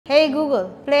Hey Google,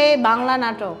 play Bangla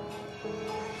natok.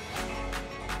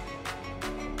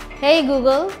 Hey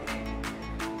Google,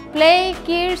 play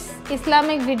Kids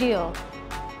Islamic video.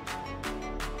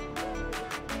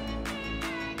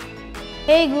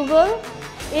 Hey Google,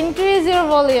 increase your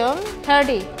volume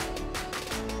 30.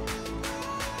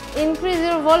 Increase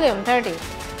your volume 30.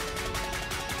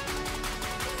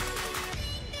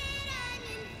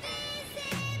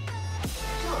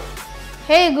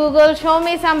 Hey Google, show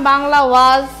me some Bangla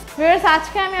words. Viewers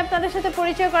আজকে আমি আপনাদের সাথে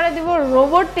পরিচয় করে দিব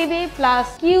robot TV plus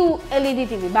QLED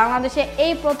TV. বাংলাদেশে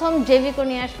এই প্রথম জেভিকো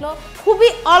নিয়ে আসলো খুবই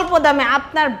অল্প দামে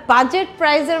আপনার বাজেট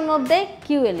প্রাইসের মধ্যে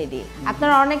QLED।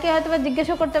 আপনারা অনেকে হয়তো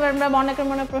জিজ্ঞাসা করতে পারেন বা অনেকের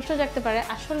মনে প্রশ্ন জাগতে পারে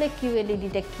আসলে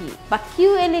QLED-টা কি বা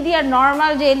QLED আর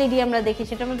নরমাল যে LED আমরা দেখি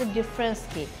সেটার মধ্যে ডিফারেন্স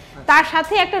কি। তার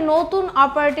সাথে একটা নতুন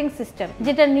অপারেটিং সিস্টেম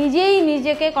যেটা নিজেই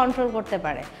নিজেকে কন্ট্রোল করতে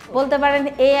পারে, বলতে পারেন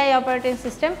AI অপারেটিং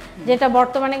সিস্টেম, যেটা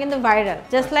বর্তমানে কিন্তু viral,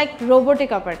 just like robotic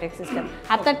operating system.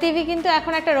 আপনার টিভি কিন্তু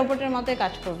এখন একটা রোবটের মতোই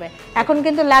কাজ করবে। এখন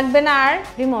কিন্তু লাগবে না আর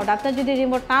রিমোট। আপনার যদি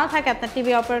রিমোট নাও থাকে আপনার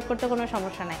টিভি অপারেট করতে কোনো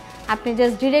সমস্যা নাই। আপনি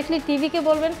জাস্ট ডিরেক্টলি টিভিকে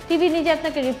বলবেন, টিভি নিজে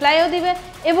আপনাকে রিপ্লাইও দিবে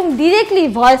এবং ডিরেক্টলি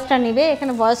ভয়েসটা নেবে।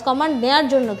 এখানে ভয়েস কমান্ড নেওয়ার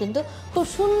জন্য কিন্তু খুব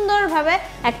সুন্দরভাবে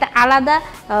একটা আলাদা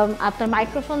আপনার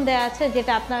মাইক্রোফোন দেওয়া আছে,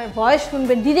 যেটা আপনার ভয়েস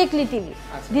শুনবে ডিরেক্টলি টিভি।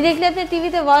 ডিরেক্টলি আপনি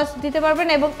টিভিতে ভয়েস দিতে পারবেন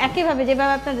এবং একইভাবে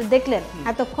যেভাবে আপনারা দেখলেন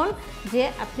এতক্ষণ যে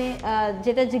আপনি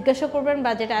যেটা জিজ্ঞাসা করবেন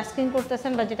বা যেটা আস্কিং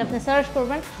করতেছেন বা যেটা আপনি সার্চ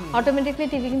করবেন, অটোমেটিকলি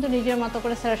টিভি কিন্তু নিজের মতো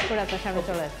করে সার্চ করে আপনার সামনে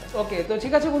চলে আসবে। ওকে, তো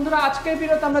ঠিক আছে বন্ধুরা, আজকের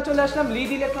ভিডিওতে আমরা চলে আসলাম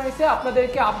লিড ইলেকট্রনিক্সে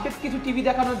আপনাদেরকে আপডেট কিছু টিভি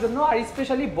দেখানোর জন্য। আর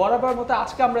স্পেশালি বরাবর মতো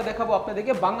আজকে আমরা দেখাবো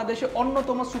আপনাদেরকে বাংলাদেশের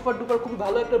অন্যতম সুপার ডুপার খুব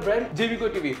ভালো একটা ব্র্যান্ড জেভিকো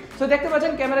টিভি। সো দেখতে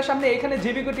পাচ্ছেন ক্যামেরার সামনে এখানে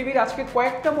জেভিকো টিভির আজকে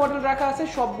কয়েকটা মডেল রাখা আছে,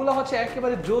 সবগুলো হচ্ছে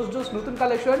একেবারে জোস জোস নতুন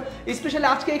কালেকশন। স্পেশালি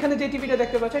আজকে এখানে যে টিভিটা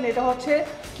দেখতে পাচ্ছেন এটা হচ্ছে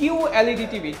QLED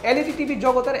টিভি। এলইডি টিভি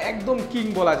জগতের একদম কিং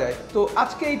বলা যায়। তো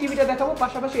আজকে এই টিভিটা দেখাবো,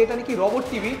 পাশাপাশি এটা নাকি রোবট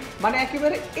টিভি, মানে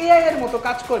একেবারে AI এর মতো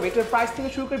কাজ করবে। এটার প্রাইস থেকে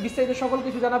শুরু করে বিস্তারিত সকল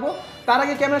কিছু জানাবো। তার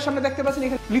আগে ক্যামেরার সামনে দেখতে পাচ্ছেন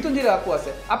এখানে লিটনজির আপু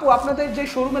আছে। আপু, আপনাদের যে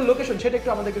শোরুমের লোকেশন সেটা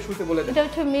একটু আমাদেরকে শুরুতে বলে দেন। এটা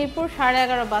হচ্ছে মিরপুর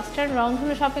 11.5 বাস স্ট্যান্ড,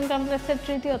 রংধনু শপিং কমপ্লেক্সের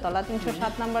 3য় তলা,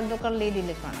 307 নম্বর দোকান, লিড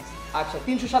ইলেকট্রনিক্স। আচ্ছা,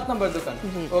 307 নম্বর দোকান।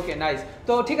 ওকে, নাইস।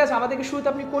 তো ঠিক আছে, আমাদেরকে শুরুতে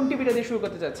আপনি কোন টিভিটা দিয়ে শুরু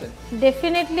করতে চাচ্ছেন?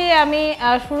 ডেফিনেটলি আমি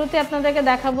শুরুতে আপনাদেরকে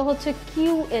দেখাবো হচ্ছে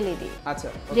QLED। আচ্ছা,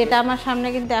 যেটা আমার সামনে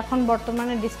কিন্তু এখন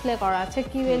বর্তমানে ডিসপ্লে করা আছে।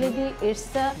 QLED ইটস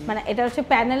মানে এটা হচ্ছে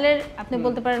প্যানেলের আপনি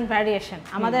বলতে পারেন ভ্যারিয়েশন।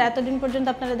 আমাদের এতদিন পর্যন্ত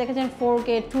আপনারা দেখেছেন 4K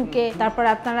 2K, তারপর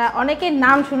আপনারা অনেকের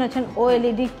নাম শুনেছেন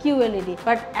OLED QLED,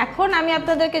 বাট এখন আমি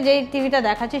আপনাদেরকে যেই টিভিটা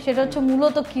দেখাচ্ছি সেটা হচ্ছে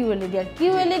মূলত QLED। আর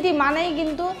QLED মানেই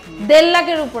কিন্তু 1.5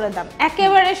 লাখের উপরে দাম,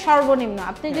 একেবারে সর্বনিম্ন।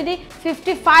 আপনি যদি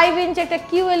 55 ইঞ্চ একটা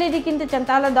QLED কিনতে চান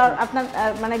তাহলে আপনার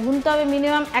মানে গুনতে হবে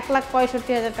মিনিমাম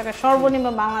 1,65,000 টাকা সর্বনিম্ন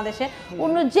বাংলাদেশে।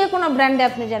 অন্য যে কোনো ব্র্যান্ডে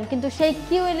আপনি যান, কিন্তু সেই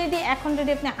QLED এখন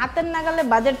যদি আপনি হাতের নাগালে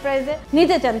বাজেট প্রাইসে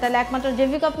নিতে চান তাহলে একমাত্র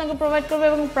জেভিকো আপনাকে প্রোভাইড করবে।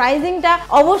 এবং প্রাইসিংটা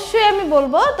অবশ্যই আমি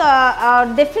বলবো তো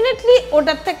ডেফিনেটলি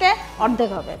ওটার থেকে অর্ধেক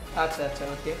হবে। আচ্ছা আচ্ছা,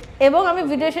 ওকে। এবং আমি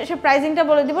ভিডিও শেষে প্রাইসিংটা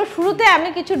বলে দিব। শুরুতে আমি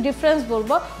কিছু ডিফারেন্স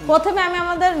বলবো। প্রথমে আমি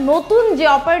আমাদের নতুন যে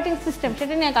অপারেটিং সিস্টেম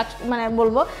সেটা নিয়ে কাজ মানে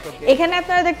বলবো। এখানে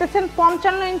আপনারা দেখতেছেন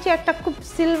 55 ইঞ্চি একটা খুব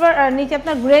সিলভার নিচে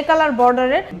আপনার গ্রে কালার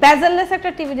বর্ডারের বেজেললেস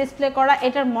একটা টিভি ডিসপ্লে করা।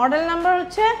 এটার মডেল নাম্বার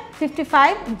হচ্ছে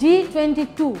 55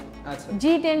 G22।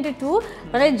 G22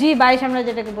 মানে G22 আমরা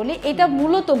যেটাকে বলি, এটা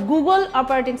মূলত গুগল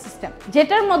অপারেটিং সিস্টেম,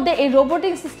 যেটার মধ্যে এই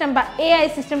রোবোটিক সিস্টেম বা AI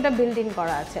সিস্টেমটা বিল্ট ইন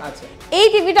করা আছে। এই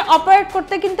টিভিটা অপারেট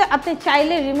করতে কিন্তু আপনি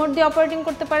চাইলে রিমোট দিয়ে অপারেটিং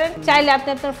করতে পারেন, চাইলে আপনি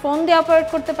আপনার ফোন দিয়ে অপারেট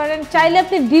করতে পারেন, চাইলে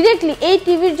আপনি ডিরেক্টলি এই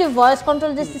টিভির যে ভয়েস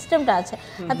কন্ট্রোল যে সিস্টেমটা আছে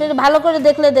আপনি ভালো করে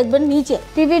দেখলে দেখবেন নিচে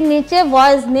টিভির নিচে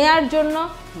ভয়েস নেয়ার জন্য,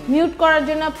 মিউট করার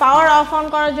জন্য, পাওয়ার অফ অন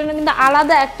করার জন্য কিন্তু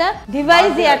আলাদা একটা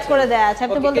ডিভাইসই অ্যাড করে দেয়া আছে।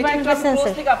 আপনি বলতে পারেন এটা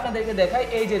সেন্সর। ঠিক আপনাদেরকে দেখাই,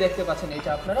 এই যে দেখতে পাচ্ছেন এটা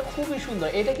আপনারা খুবই সুন্দর।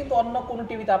 এটা কিন্তু অন্য কোনো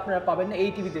টিভিতে আপনারা পাবেন না, এই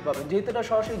টিভিতে পাবেন। যেহেতু এটা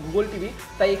সরাসরি গুগল টিভি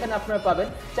তাই এখানে আপনারা পাবেন।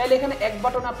 চাইলে এখানে এক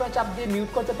বাটন আপনারা চাপ দিয়ে মিউট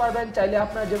করতে পারবেন, চাইলে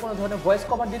আপনারা যে কোনো ধরনের ভয়েস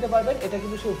কমান্ড দিতে পারবেন। এটা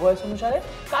কিন্তু সেই ভয়েস অনুসারে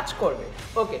কাজ করবে।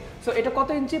 ওকে, সো এটা কত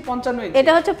ইঞ্চি? 55 ইঞ্চি।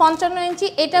 এটা হচ্ছে 55 ইঞ্চি।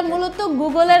 এটা মূলত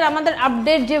গুগলের আমাদের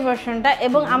আপডেট যে ভার্সনটা,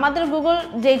 এবং আমাদের গুগল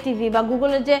যে টিভি বা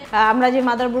গুগলের যে আমরা যে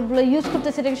মাদারবোর্ডগুলো ইউজ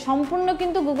করতেছি সেটা সম্পূর্ণ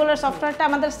কিন্তু গুগলের সফটওয়্যারটা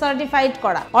আমাদের সার্টিফাইড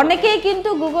করা। অনেকেই কিন্তু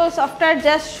গুগল সফটওয়্যার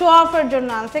জাস্ট শো অফের জন্য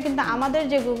আনছে, কিন্তু আমাদের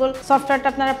যে গুগল সফটওয়্যারটা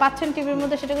আপনারা পাচ্ছেন টিভির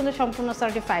মধ্যে সেটা কিন্তু সম্পূর্ণ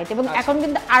সার্টিফাইড এবং এখন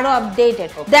কিন্তু আরো আপডেটেড।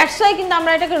 দ্যাটস ওয়াই কিন্তু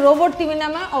আমরা এটাকে রোবট টিভি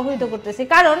নামে অভিহিত করতেছি,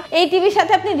 কারণ এই টিভির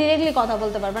সাথে আপনি ডিরেক্টলি কথা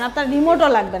বলতে পারবেন, আপনার রিমোটও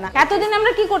লাগবে না। এতদিন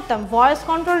আমরা কি করতাম, ভয়েস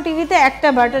কন্ট্রোল টিভিতে একটা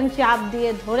বাটন চাপ দিয়ে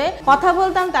ধরে কথা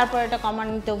বলতাম, তারপর এটা কমান্ড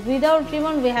নিতে, without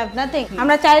remote we have nothing.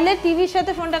 আমরা চাইলে টিভির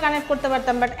সাথে ফোনটা কানেক্ট করতে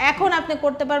পারতাম, বাট এখন আপনি করতে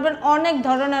করতে পারবেন অনেক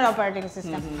ধরনের অপারেটিং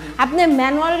সিস্টেম। আপনি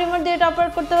ম্যানুয়াল রিমোট দিয়ে এটা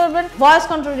অপারেট করতে পারবেন, ভয়েস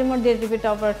কন্ট্রোল রিমোট দিয়ে টিভিটা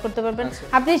অপারেট করতে পারবেন,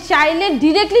 আপনি চাইলে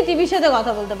ডিরেক্টলি টিভির সাথে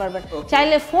কথা বলতে পারবেন,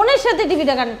 চাইলে ফোনের সাথে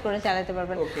টিভিটা কানেক্ট করে চালাতে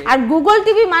পারবেন। আর গুগল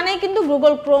টিভি মানেই কিন্তু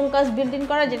গুগল ক্রোমকাস্ট বিল্ট ইন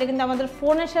করা, যেটা কিন্তু আমাদের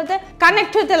ফোনের সাথে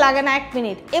কানেক্ট হতে লাগে না 1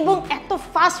 মিনিট, এবং এত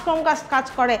ফাস্ট ক্রোমকাস্ট কাজ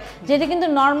করে যেটা কিন্তু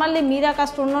নর্মালি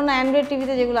মিরাকাস্ট অন্যান্য অ্যান্ড্রয়েড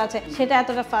টিভিতে যেগুলো আছে সেটা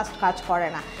এতটা ফাস্ট কাজ করে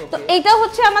না। তো এটা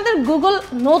হচ্ছে আমাদের গুগল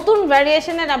নতুন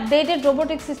ভ্যারিয়েশনের আপডেটেড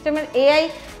রোবোটিক সিস্টেমের এআই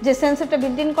যে সেন্সরটা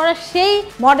বিল্ট ইন করা, সেই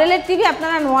মডেলের টিভি।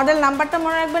 আপনারা মডেল নাম্বারটা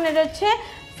মনে রাখবেন, এটা হচ্ছে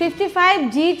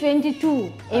 55G22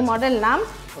 এই মডেল নাম।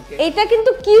 এটা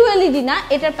কিন্তু QLED না,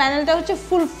 এটার প্যানেলটা হচ্ছে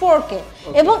ফুল 4K,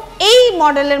 এবং এই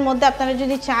মডেলের মধ্যে আপনারা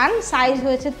যদি চান সাইজ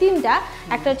হয়েছে 3টা,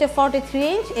 একটা হচ্ছে 43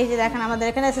 ইঞ্চ, এই যে দেখেন আমাদের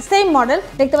এখানে আছে সেম মডেল,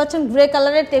 দেখতে পাচ্ছেন গ্রে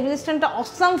কালারের টেবিল স্ট্যান্ডটা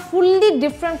awesome, fully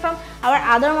different from our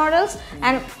other models.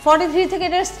 And 43 থেকে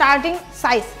এটার স্টার্টিং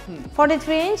সাইজ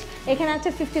 43 ইঞ্চ, এখানে আছে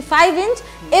 55 ইঞ্চ,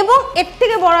 এবং এর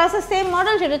থেকে বড় আছে সেম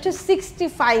মডেল, সেটা হচ্ছে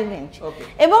 65 ইঞ্চ।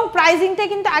 এবং প্রাইসিংটা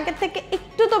কিন্তু আগের থেকে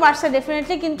একটু তো বাড়ছে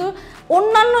ডেফিনেটলি, কিন্তু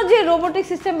অন্যান্য যে রোবোটিক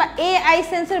সিস্টেম বা এআই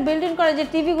সেন্সর বিল্ট ইন করে যে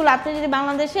টিভিগুলো, আপনি যদি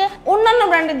বাংলাদেশে অন্যান্য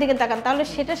ব্র্যান্ডের দিকে তাকান তাহলে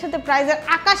সেটার সাথে প্রাইসের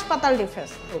আকাশ পাতাল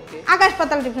ডিফারেন্স, আকাশ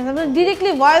পাতাল ডিফারেন্স। আপনি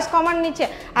ডিরেক্টলি ভয়েস কমান্ড নিচ্ছে,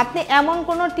 আপনি এমন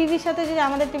কোনো টিভির সাথে যদি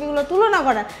আমাদের টিভিগুলো তুলনা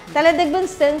করেন তাহলে দেখবেন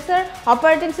sensor,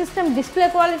 operating system, display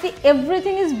quality,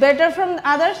 everything is better from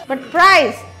others, but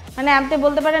price মানে আপনি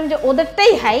বলতে পারেন যে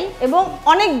ওদেরটাই হাই, এবং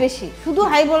অনেক বেশি। শুধু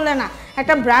হাই বললে না,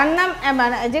 একটা ব্র্যান্ড নাম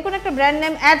যে কোনো একটা ব্র্যান্ড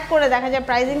নেম অ্যাড করে দেখা যায়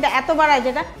প্রাইসিংটা এত বাড়ায়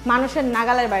যেটা মানুষের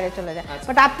নাগালের বাইরে চলে যায়।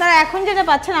 বাট আপনারা এখন যেটা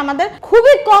পাচ্ছেন আমাদের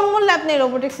খুবই কম মূল্যে আপনি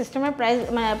রোবোটিক সিস্টেমের প্রাইস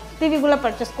মানে টিভিগুলো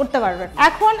পারচেস করতে পারবেন।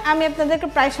 এখন আমি আপনাদেরকে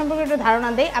প্রাইস সম্পর্কে একটু ধারণা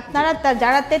দেই। আপনারা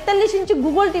যারা 43 ইঞ্চি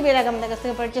গুগল টিভি এর আগে আমাদের কাছ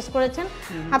থেকে পারচেস করেছেন,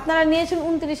 আপনারা নিয়েছেন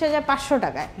 29,500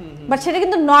 টাকায়, বাট সেটা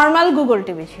কিন্তু নর্মাল গুগল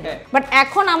টিভি ছিল। বাট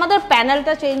এখন আমাদের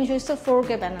প্যানেলটা চেঞ্জ হয়েছে, 4K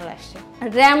প্যানেল আসছে,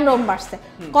 র্যাম রোম বাড়ছে।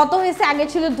 কত হয়েছে? আগে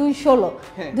ছিল 216,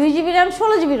 2GB র্যাম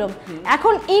 16GB রোম,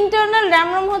 এখন ইন্টারনাল র্যাম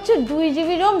রোম হচ্ছে 2GB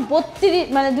রোম 32,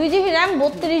 মানে 2GB র্যাম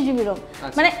 32GB রোম,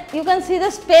 মানে you can see the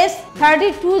space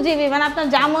 32GB, মানে আপনার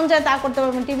যা মন চায় তা করতে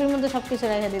পারবেন, টিভির মধ্যে সবকিছু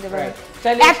রেখে দিতে পারবেন।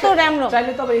 এত র্যাম রোম,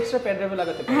 চাইলে তো আবার এক্সট্রা পেন ড্রাইভ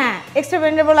লাগাতে পারবেন। হ্যাঁ, এক্সট্রা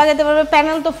পেন ড্রাইভ লাগাতে পারবে,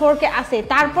 প্যানেল তো 4K আছে।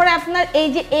 তারপরে আপনার এই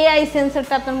যে এআই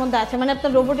সেন্সরটা আপনার মধ্যে আছে, মানে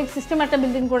আপনার রোবোটিক সিস্টেম একটা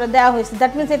বিল্ট ইন করে দেওয়া হয়েছে,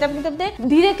 দ্যাট মিন্স এটা কিন্তু আপনি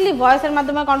ডিরেক্টলি ভয়েসের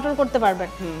মাধ্যমে কন্ট্রোল করতে পারবেন।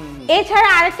 এছাড়া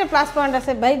আরেকটা প্লাস পয়েন্ট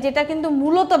আছে ভাই, যেটা কিন্তু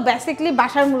মূলত বেসিকলি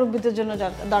বাসার মুরব্বীদের জন্য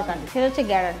দরকার, সেটা হচ্ছে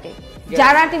গ্যারান্টি।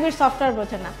 যারা টিভির সফটওয়্যার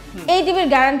বোঝে না, এই টিভির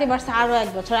গ্যারান্টি বাড়ছে আরো 1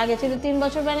 বছর। আগে ছিল 3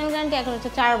 বছর প্যানেল গ্যারান্টি, এখন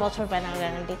হচ্ছে 4 বছর প্যানেল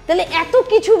গ্যারান্টি। তাহলে এত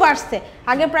কিছু বাড়ছে।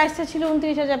 আগে প্রাইসটা ছিল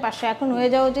 29,500, এখন হয়ে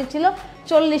যাওয়া উচিত ছিল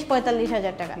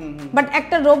 40-45,000 টাকা। বাট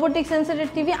একটা রোবোটিক সেন্সরের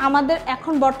টিভি আমাদের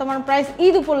এখন বর্তমান প্রাইস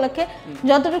ঈদ উপলক্ষে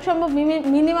যতটুকু সম্ভব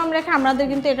মিনিমাম রেখে আমাদের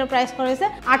কিন্তু এটার প্রাইস করেছে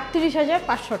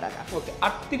 38,500 টাকা। ওকে,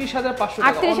 38,500 টাকা।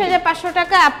 38,500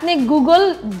 টাকা আপনি গুগল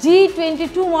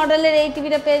G22 মডেলের এই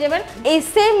টিভিটা পেয়ে যাবেন। এই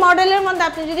সেম মডেলের মধ্যে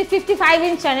আপনি যদি 55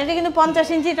 ইঞ্চ চান, এটা কিন্তু 50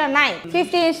 ইঞ্চিটা নাই,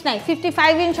 50 ইঞ্চ নাই,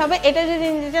 55 ইঞ্চ হবে। এটা যদি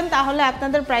নিতে চান তাহলে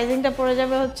আপনাদের প্রাইসিংটা পড়ে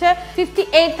যাবে হচ্ছে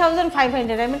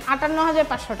 58,500, আই মিন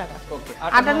 58,500 টাকা। ওকে,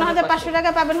 58,500 টাকা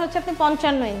পাবেন হচ্ছে আপনি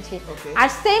 55 ইঞ্চি। আর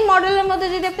সেম মডেলের মধ্যে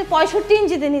যদি আপনি 65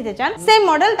 ইঞ্চিতে নিতে চান সেম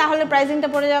মডেল, তাহলে প্রাইসিংটা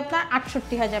পড়ে যাবে আপনার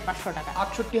 68,500 টাকা।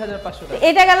 68,500 টাকা।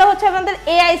 এটা গেল হচ্ছে আমাদের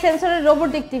এআই সেন্সরের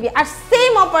robotic TV. R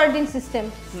same operating system,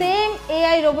 same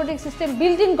AI robotic system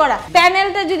built in করা,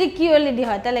 প্যানেলটা যদি QLED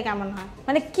হয় তাহলে কেমন হয়?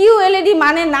 মানে QLED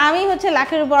মানে নামই হচ্ছে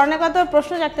লাখের উপর। অনেক কত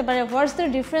প্রশ্ন জাগতে পারে, what's the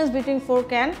difference between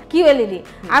 4K and QLED।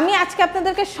 আমি আজকে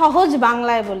আপনাদেরকে সহজ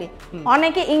বাংলায় বলি,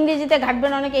 অনেকে ইংরেজিতে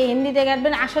ঘাটবেন, অনেকে হিন্দিতে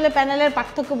ঘাটবেন, আসলে প্যানেলের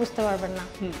পার্থক্য বুঝতে পারবেন না।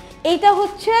 এইটা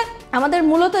হচ্ছে আমাদের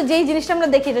মূলত যেই জিনিসটা আমরা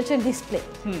দেখি, এটা হচ্ছে ডিসপ্লে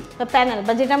বা প্যানেল,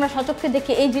 বা যেটা আমরা সচক্ষে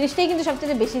দেখি, এই জিনিসটাই কিন্তু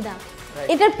সবচেয়ে বেশি দাম।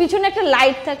 এটার পিছনে একটা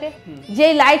লাইট থাকে,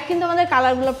 যেই লাইট কিন্তু আমাদের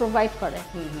কালারগুলো প্রোভাইড করে,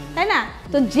 তাই না?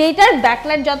 তো যেটার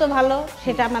ব্যাকলাইট যত ভালো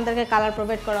সেটা আমাদেরকে কালার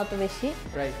প্রোভাইড করা অত বেশি।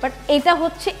 বাট এটা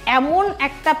হচ্ছে এমন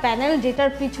একটা প্যানেল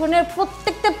যেটার পিছনের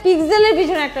প্রত্যেকটা পিক্সেলের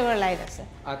পিছনে একটা করে লাইট আছে।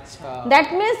 আচ্ছা, দ্যাট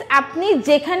মিন্স আপনি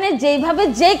যেখানে যেইভাবে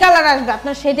যেই কালার আসবে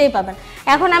আপনার সেটাই পাবেন।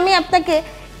 এখন আমি আপনাকে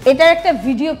এটার একটা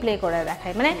ভিডিও প্লে করে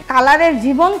দেখাই, মানে কালারের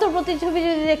জীবন্ত প্রতিচ্ছবি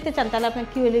যদি দেখতে চান তাহলে আপনার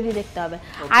QLED দেখতে হবে।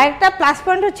 আর একটা প্লাস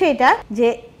পয়েন্ট হচ্ছে এটা যে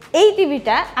এই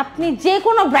টিভিটা আপনি যে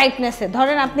কোনো ব্রাইটনেসে,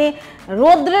 ধরেন আপনি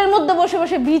রোদ্রের মধ্যে বসে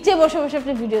বসে, বিচে বসে বসে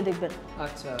আপনি ভিডিও দেখবেন,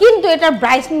 আচ্ছা, কিন্তু এটার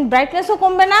ব্রাইটনেসও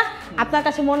কমবে না, আপনার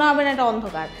কাছে মনে হবে না এটা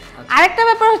অন্ধকার। আরেকটা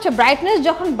ব্যাপার হচ্ছে ব্রাইটনেস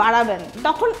যখন বাড়াবেন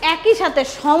তখন একই সাথে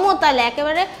সমতালে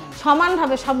একেবারে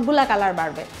সমানভাবে সবগুলা কালার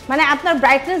বাড়বে। মানে আপনার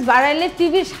ব্রাইটনেস বাড়াইলে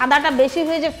টিভির সাদাটা বেশি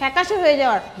হয়ে যায়, ফ্যাকাশে হয়ে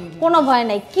যাওয়ার কোনো ভয়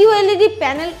নাই। QLED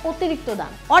প্যানেল অতিরিক্ত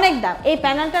দাম, অনেক দাম। এই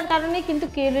প্যানেলটার কারণে কিন্তু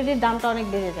QLED এর দামটা অনেক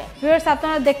বেড়ে যায়। ভিউয়ার্স,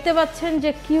 আপনারা দেখতে পাচ্ছেন যে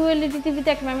QLED টিভিতে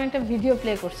আমি একটা ভিডিও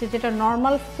প্লে করছি যেটা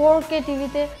নর্মাল 4K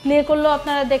টিভিতে প্লে করলেও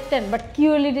আপনারা দেখতেন, বাট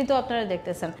QLED তো আপনারা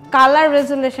দেখতেছেন। কালার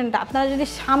রেজুলেশনটা আপনারা যদি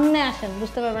সামনে আসেন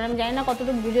বুঝতে পারবেন। আমি জানি না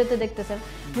কতটুকু ভিডিওতে দেখতেছেন,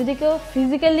 যদি কেউ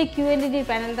ফিজিক্যালি QLED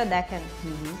প্যানেলটা দেখেন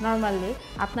নর্মালি,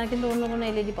 আপনার কিন্তু অন্য কোনো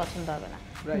এলইডি পছন্দ হবে না।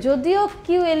 যদিও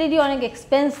QLED অনেক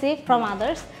এক্সপেন্সিভ ফ্রম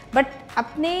আদার্স, বাট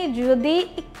আপনি যদি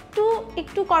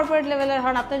একটু কর্পোরেট লেভেলের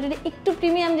হন, আপনার যদি একটু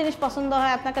প্রিমিয়াম জিনিস পছন্দ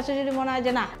হয়, আপনার কাছে যদি মনে হয়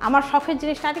যে না আমার শখের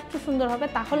জিনিসটা আর একটু সুন্দর হবে,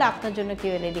 তাহলে আপনার জন্য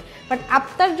QLED। বাট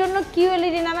আপনার জন্য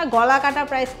QLED নামে গলা কাটা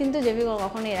প্রাইস কিন্তু জেভিকো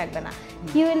কখনোই রাখবে না।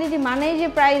 QLED মানেই যে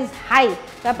প্রাইস হাই,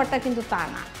 ব্যাপারটা কিন্তু তা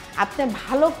না। আপনি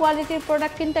ভালো কোয়ালিটির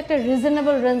প্রোডাক্ট কিন্তু একটা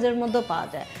রিজনেবল রেঞ্জের মধ্যে পাওয়া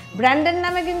যায়। ব্র্যান্ডের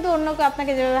নামে কিন্তু অন্য কেউ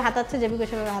আপনাকে যেভাবে হাতাচ্ছে জেভিকো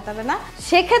সেভাবে হাতাবে না।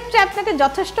 সেক্ষেত্রে আপনাকে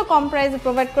যথেষ্ট কম প্রাইসে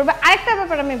প্রোভাইড করবে। আরেকটা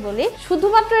ব্যাপার আমি বলি,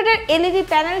 শুধুমাত্র এটার এলইডি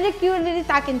প্যানেল যে QLED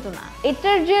তা কিন্তু না,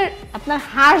 এটার যে আপনার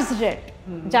হার্জ রেট,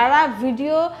 যারা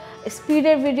ভিডিও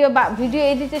স্পিডের ভিডিও বা ভিডিও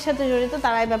এডিটের সাথে জড়িত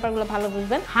তারা এই ব্যাপারগুলো ভালো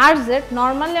বুঝবেন। হার্জ রেট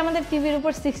নর্মালি আমাদের টিভির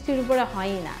উপর 60-র উপরে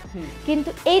হয়ই না, কিন্তু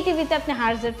এই টিভিতে আপনি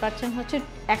হার্জ রেট পাচ্ছেন হচ্ছে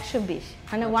 120,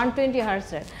 মানে 120 হার্জ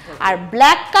রেট। আর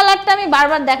ব্ল্যাক কালারটা আমি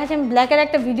বারবার দেখাচ্ছি, আমি ব্ল্যাকের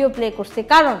একটা ভিডিও প্লে করছি,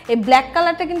 কারণ এই ব্ল্যাক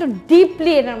কালারটা কিন্তু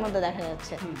ডিপলি এটার মধ্যে দেখা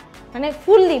যাচ্ছে, মানে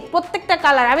ফুললি প্রত্যেকটা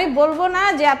কালার। আমি বলবো না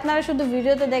যে আপনারা শুধু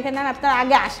ভিডিওতে দেখে নেন, আপনারা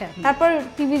আগে আসেন, তারপর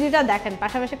টিভিটা দেখেন,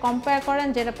 পাশাপাশি কম্পেয়ার করেন,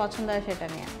 যেটা পছন্দ হয় সেটা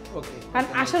নিয়ে। কারণ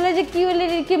আসলে যে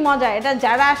QLED কি মজা, এটা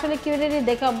যারা আসলে QLED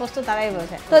দেখে অভ্যস্ত তারাই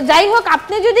বোঝে। তো যাই হোক,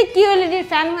 আপনি যদি QLED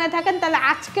ফ্যান হয়ে থাকেন তাহলে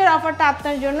আজকের অফারটা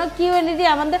আপনার জন্য। QLED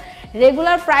আমাদের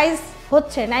রেগুলার প্রাইস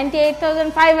হচ্ছে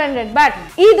 98,500, বাট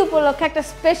ঈদ উপলক্ষে একটা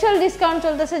স্পেশাল ডিসকাউন্ট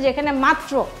চলতেছে, যেখানে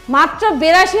মাত্র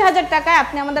 82,000 টাকায়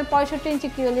আপনি আমাদের 65 ইঞ্চি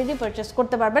QLED পারচেস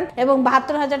করতে পারবেন, এবং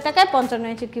 72,000 টাকায় 55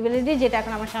 ইঞ্চি QLED, যেটা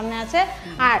এখন আমার সামনে আছে।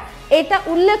 আর এটা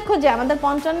উল্লেখ্য যে আমাদের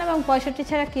 55 এবং 65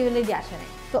 ছাড়া QLED আসে না।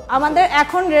 তো আমাদের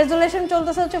এখন রেজুলেশন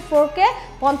চলতেছে হচ্ছে 4K,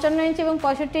 55 ইঞ্চি এবং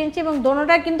 65 ইঞ্চি, এবং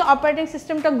দোনোটার কিন্তু অপারেটিং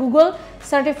সিস্টেমটা গুগল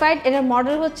সার্টিফাইড। এটার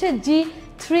মডেল হচ্ছে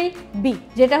G3B,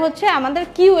 যেটা হচ্ছে আমাদের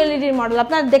QLED মডেল।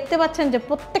 আপনারা দেখতে পাচ্ছেন যে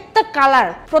প্রত্যেকটা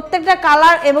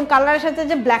কালার এবং কালারের সাথে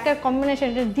যে ব্ল্যাকের কম্বিনেশন,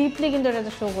 এটা ডিপলি কিন্তু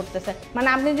এটাতে শো করতেছে। মানে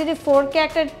আপনি যদি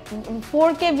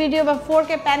 4K ভিডিও বা 4K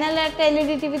প্যানেলের একটা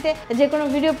এলইডি টিভিতে যে কোনো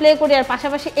ভিডিও প্লে করি আর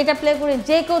পাশাপাশি এটা প্লে করি,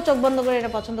 যে কেউ চোখ বন্ধ করে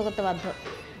এটা পছন্দ করতে বাধ্য।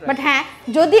 বাট হ্যাঁ,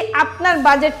 যদি আপনার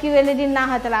বাজেট QLED না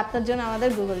হয় তাহলে আপনার জন্য আমাদের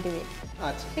গুগল টিভি।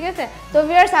 আচ্ছা, ঠিক আছে। তো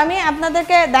ভিউয়ার্স, আমি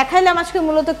আপনাদেরকে দেখাইলাম আজকে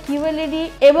মূলত QLED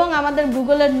এবং আমাদের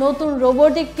গুগলের নতুন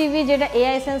রোবোটিক টিভি, যেটা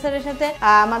AI সেন্সরের সাথে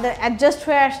আমাদের অ্যাডজাস্ট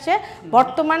হয়ে আসছে।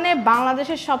 বর্তমানে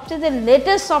বাংলাদেশের সবচেয়ে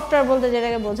লেটেস্ট সফটওয়্যার বলতে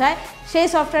যেটাকে বোঝায়, সেই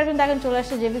সফটওয়্যার কিন্তু এখন চলে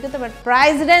আসছে জেভিকোতে। বাট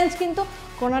প্রাইস রেঞ্জ কিন্তু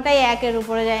কোনোটাই 1-এর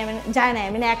উপরে যায় না,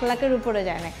 মানে 1 লাখের উপরে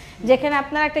যায় না, যেখানে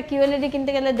আপনার একটা QLED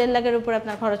কিনতে গেলে 1.5 লাখের উপরে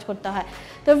আপনার খরচ করতে হয়।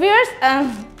 তো ভিউয়ার্স,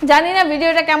 জানি না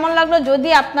ভিডিওটা কেমন লাগলো। যদি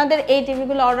আপনাদের এই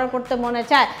টিভিগুলো অর্ডার করতে মনে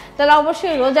চায় তাহলে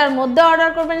অবশ্যই রোজার মধ্যে অর্ডার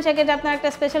করবেন, সেক্ষেত্রে আপনার একটা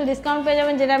স্পেশাল ডিসকাউন্ট পেয়ে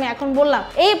যাবেন, যেটা আমি এখন বললাম।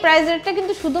 এই প্রাইস রেটটা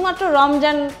কিন্তু শুধুমাত্র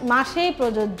রমজান মাসেই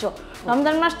প্রযোজ্য।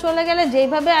 রমজান মাস চলে গেলে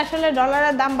যেইভাবে আসলে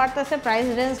ডলারের দাম বাড়তেছে, প্রাইস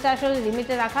রেঞ্জটা আসলে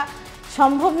লিমিটে রাখা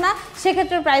সম্ভব না,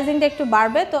 সেক্ষেত্রে প্রাইসিংটা একটু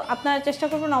বাড়বে। তো আপনারা চেষ্টা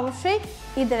করবেন অবশ্যই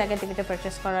ঈদের আগে টিভিটা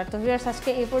পারচেস করার। তো ভিউয়ার্স, আজকে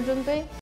এই পর্যন্তই।